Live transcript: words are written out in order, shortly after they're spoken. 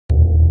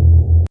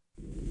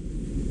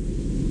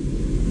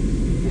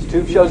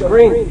Tube shows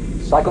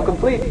green. Cycle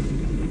complete.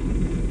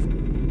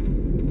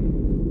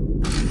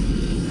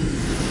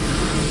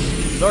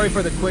 Sorry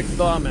for the quick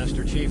thaw,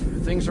 Master Chief.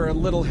 Things are a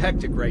little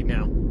hectic right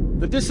now.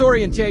 The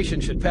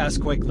disorientation should pass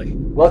quickly.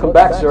 Welcome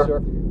back, sir.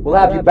 We'll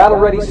have you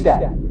battle-ready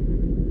stat.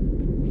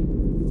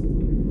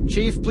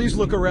 Chief, please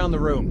look around the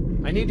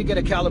room. I need to get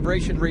a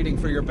calibration reading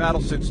for your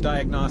battlesuit's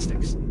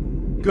diagnostics.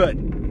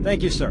 Good.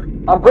 Thank you, sir.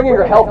 I'm bringing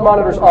your health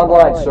monitors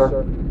online,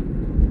 sir.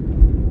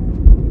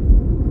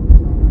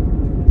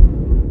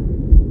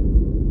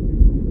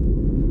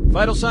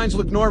 Vital signs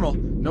look normal.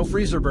 No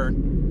freezer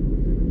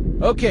burn.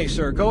 Okay,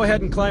 sir. Go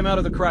ahead and climb out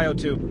of the cryo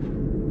tube.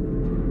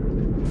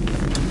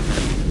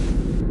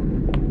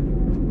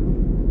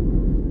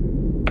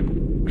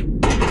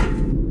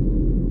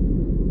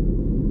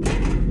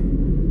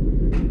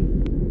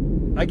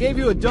 I gave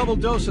you a double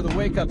dose of the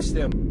wake-up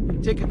stim.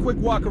 Take a quick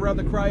walk around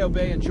the cryo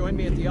bay and join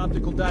me at the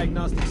optical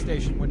diagnostic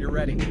station when you're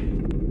ready.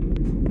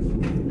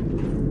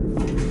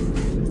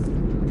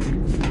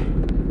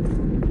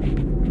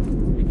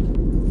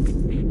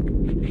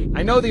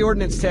 I know the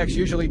ordnance techs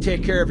usually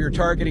take care of your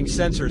targeting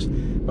sensors,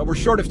 but we're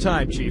short of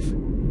time, Chief.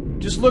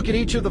 Just look at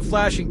each of the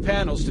flashing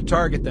panels to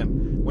target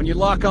them. When you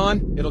lock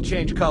on, it'll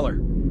change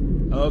color.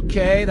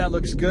 Okay, that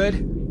looks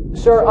good.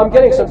 Sir, I'm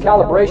getting some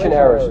calibration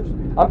errors.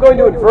 I'm going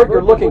to invert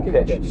your looking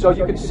pitch, so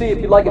you can see if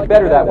you like it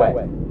better that way.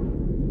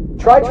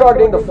 Try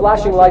targeting the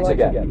flashing lights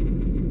again.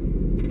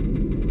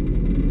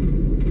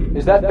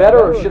 Is that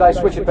better, or should I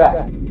switch it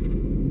back?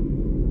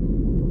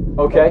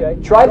 Okay,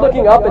 try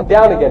looking up and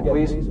down again,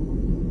 please.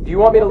 Do you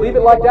want me to leave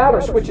it like that,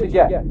 or switch it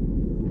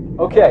again?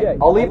 Okay,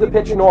 I'll leave the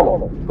pitch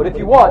normal, but if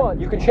you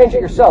want, you can change it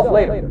yourself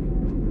later.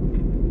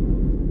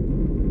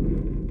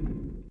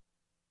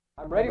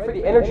 I'm ready for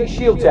the energy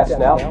shield test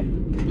now.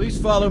 Please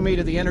follow me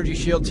to the energy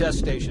shield test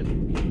station.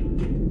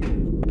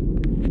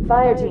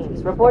 Fire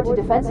teams, report to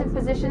defensive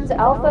positions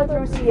Alpha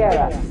through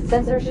Sierra.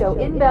 Sensors show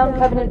inbound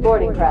Covenant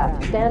boarding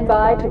craft. Stand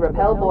by to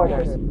repel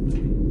boarders.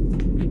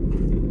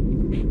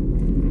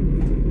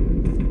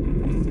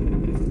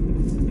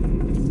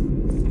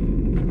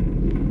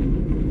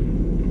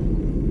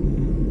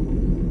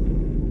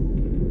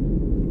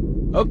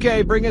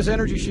 Okay, bring his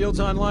energy shields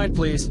online,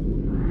 please.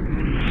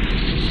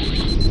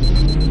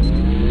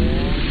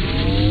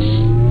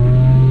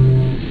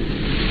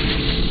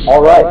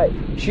 All right.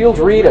 Shields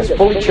read as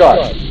fully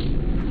charged.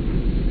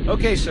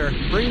 Okay, sir.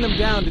 Bring them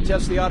down to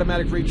test the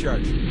automatic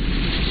recharge.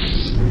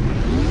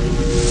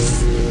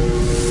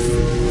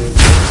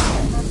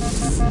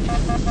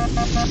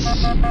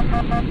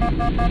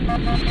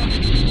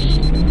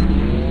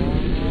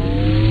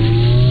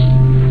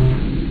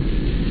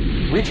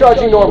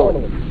 Recharging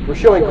normally. We're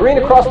showing green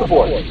across the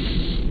board.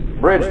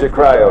 Bridge to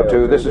Cryo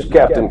 2, this is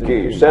Captain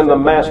Keyes. Send the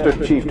Master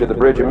Chief to the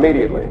bridge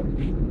immediately.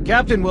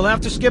 Captain, we'll have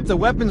to skip the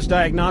weapons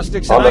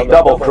diagnostics. On the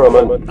double,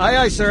 crewman. Aye,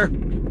 aye, sir.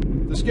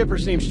 The skipper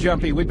seems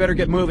jumpy. We better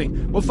get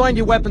moving. We'll find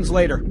you weapons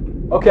later.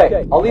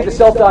 Okay, I'll leave the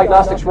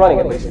self-diagnostics running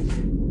at least.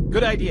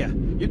 Good idea.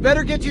 You'd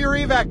better get to your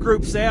evac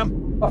group,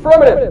 Sam.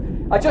 Affirmative.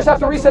 I just have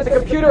to reset the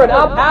computer and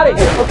I'm out of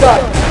here. Oh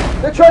God,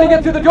 they're trying to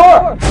get through the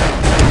door.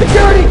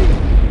 Security!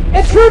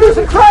 Intruders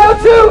in Cryo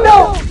 2!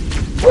 No!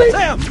 Please!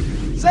 Sam!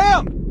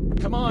 Sam!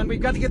 Come on,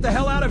 we've got to get the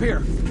hell out of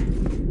here.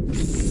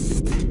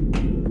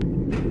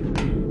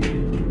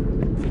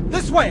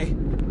 This way!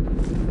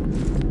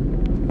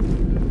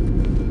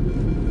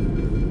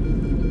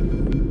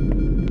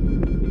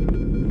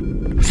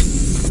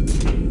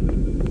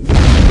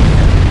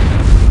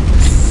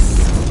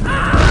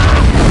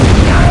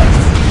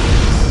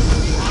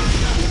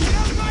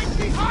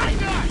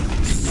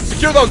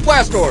 Secure those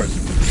blast doors!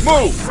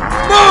 Move!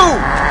 Move!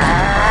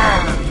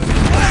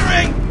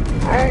 Firing!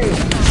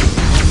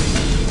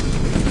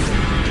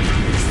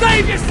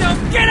 Save yourself!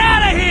 Get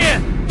out of here!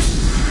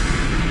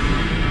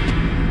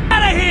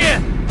 Out of here!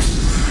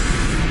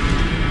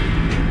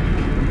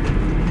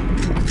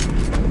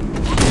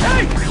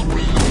 Hey!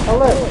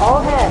 Alert,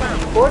 all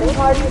hands. Boarding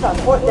parties on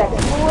port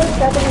decks 4,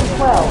 7, and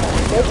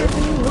 12. Baker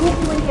team, move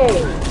to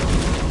engage.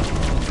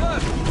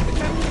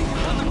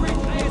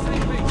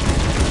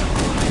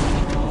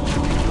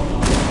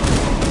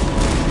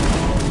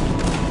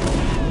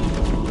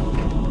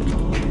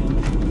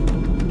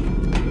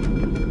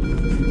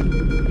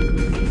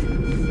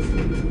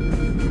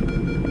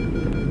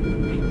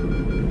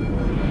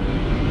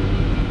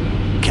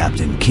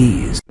 Captain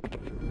Keyes.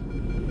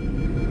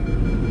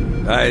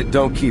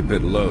 Don't keep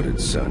it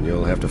loaded, son.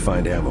 You'll have to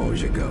find ammo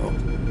as you go.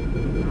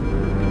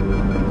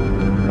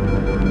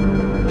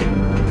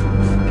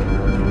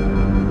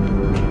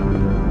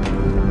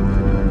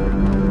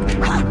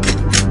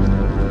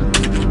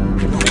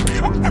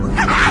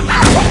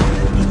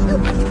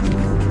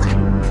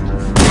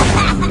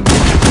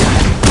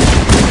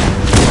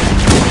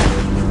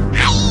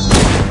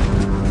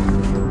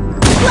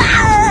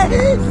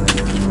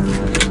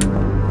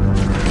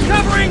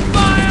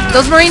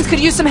 Those Marines could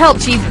use some help,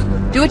 Chief.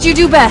 Do what you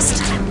do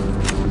best.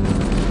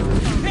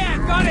 Yeah,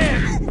 got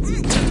it!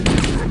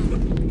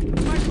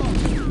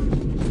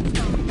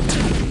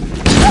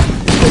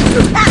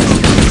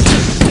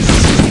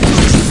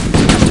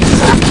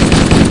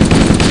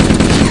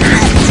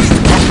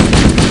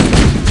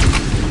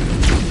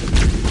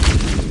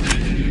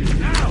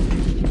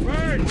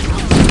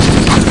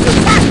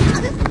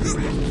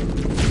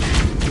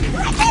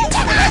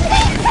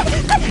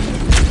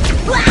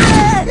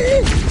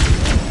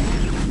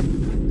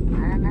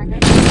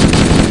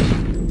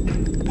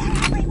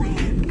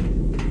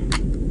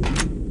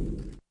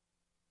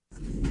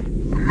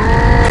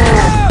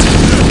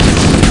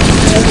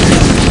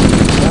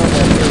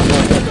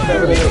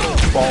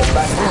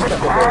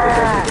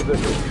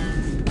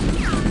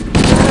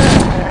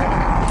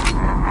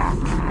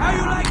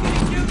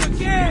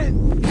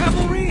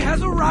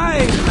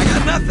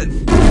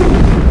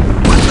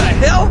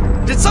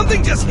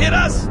 just hit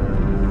us?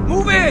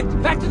 Move it!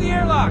 Back to the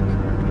airlock!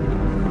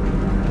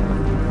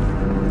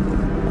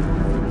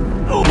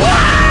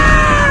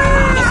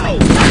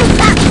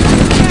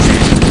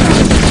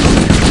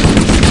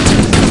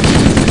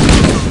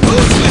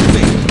 Who's with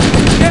me?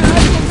 Get out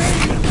of me!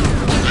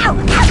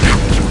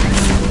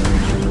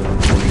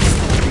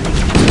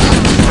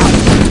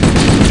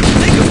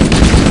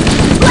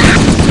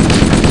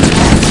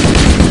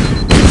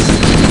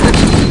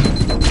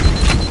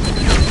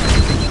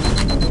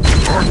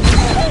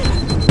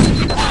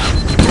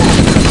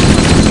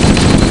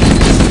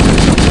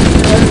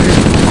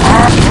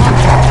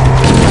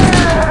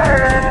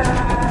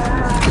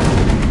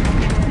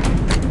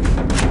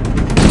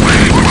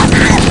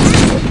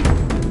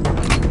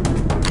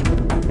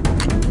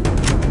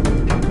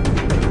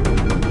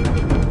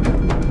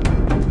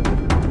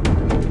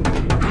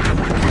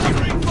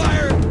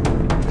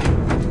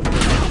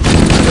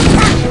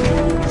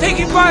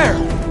 Fire!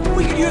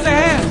 We could use a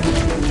hand!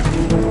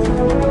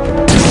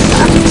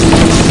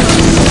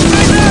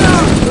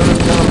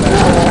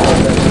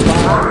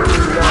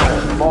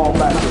 Fall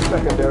back to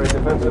secondary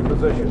defensive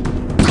position.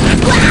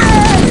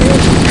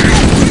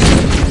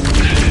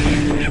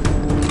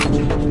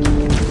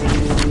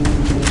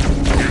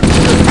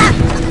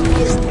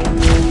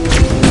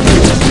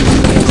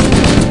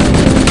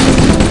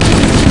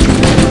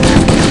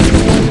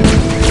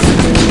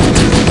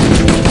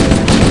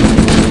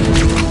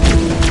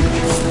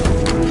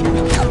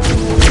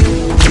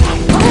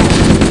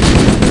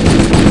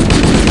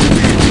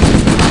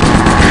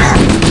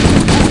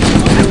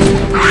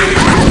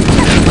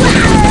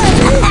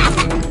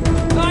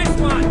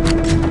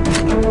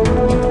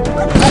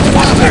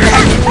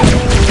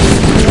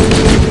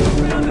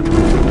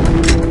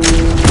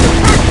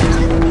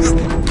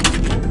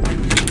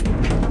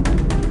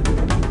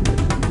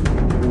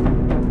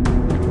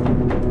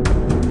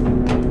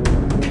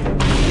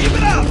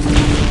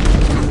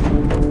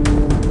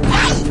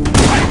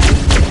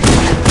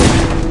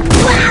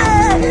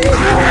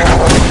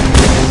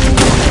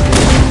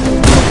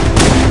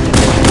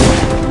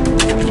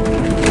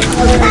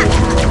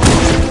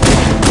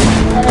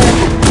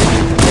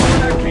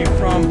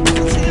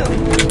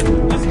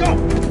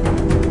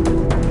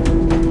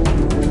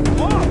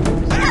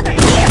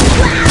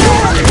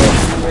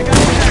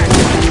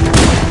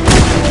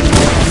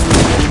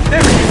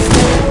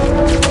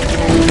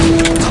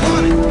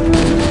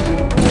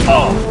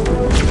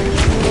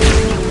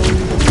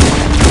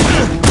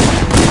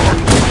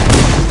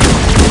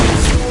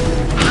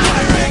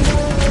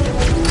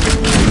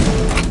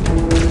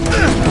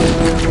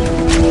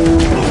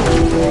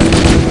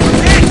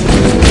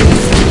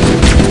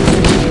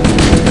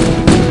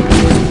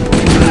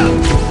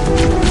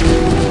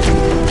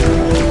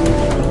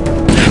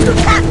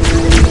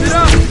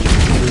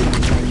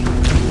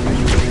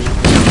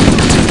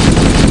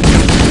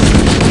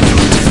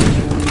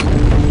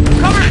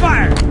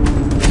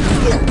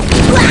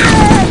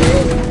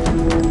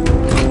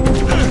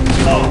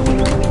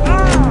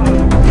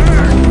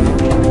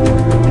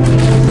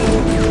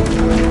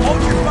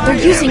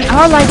 Using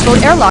our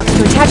lifeboat airlocks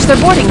to attach their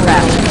boarding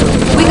craft.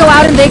 We go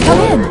out and they come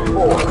in.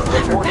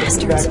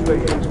 Bastards.